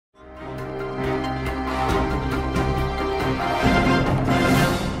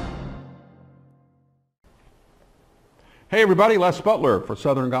Hey everybody, Les Butler for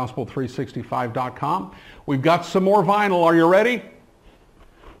SouthernGospel365.com. We've got some more vinyl. Are you ready?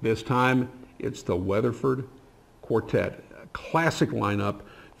 This time it's the Weatherford Quartet, a classic lineup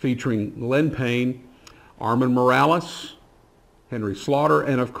featuring Len Payne, Armand Morales, Henry Slaughter,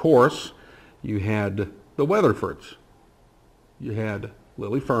 and of course you had the Weatherfords. You had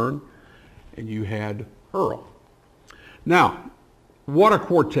Lily Fern and you had Earl. Now, what a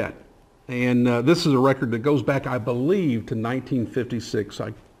quartet. And this is a record that goes back, I believe, to 1956.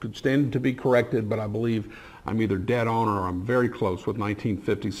 I could stand to be corrected, but I believe I'm either dead on or I'm very close with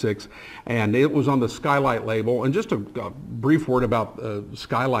 1956. And it was on the Skylight label. And just a brief word about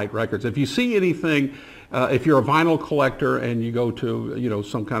Skylight Records. If you see anything, if you're a vinyl collector and you go to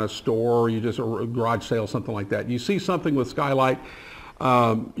some kind of store, or you just a garage sale, something like that, you see something with Skylight,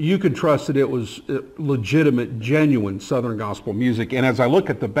 you could trust that it was legitimate, genuine Southern gospel music. And as I look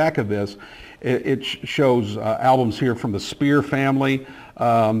at the back of this, it shows albums here from the Spear family,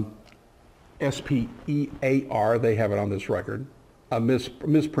 S-P-E-A-R, they have it on this record. A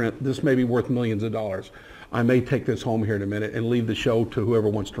misprint, this may be worth millions of dollars. I may take this home here in a minute and leave the show to whoever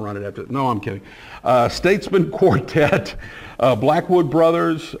wants to run it after. No, I'm kidding. Statesman Quartet, Blackwood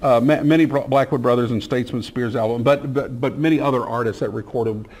Brothers, many Blackwood Brothers and Statesman Spears album, but many other artists that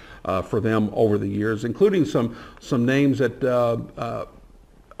recorded for them over the years, including some names that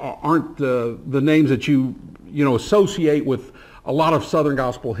aren't the names that you associate with a lot of Southern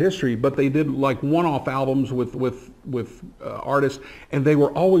gospel history, but they did like one-off albums with artists, and they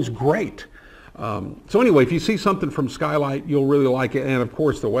were always great. So anyway, if you see something from Skylight, you'll really like it. And of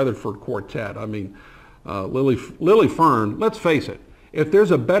course, the Weatherford Quartet. I mean, Lily Fern, let's face it, if there's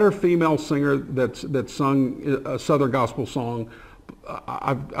a better female singer that's sung a Southern gospel song,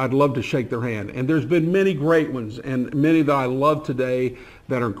 I'd love to shake their hand. And there's been many great ones and many that I love today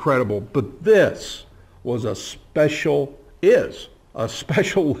that are incredible. But this was is a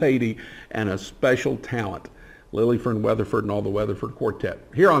special lady and a special talent. Lily Fern Weatherford and all the Weatherford Quartet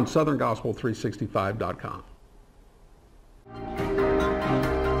here on SouthernGospel365.com.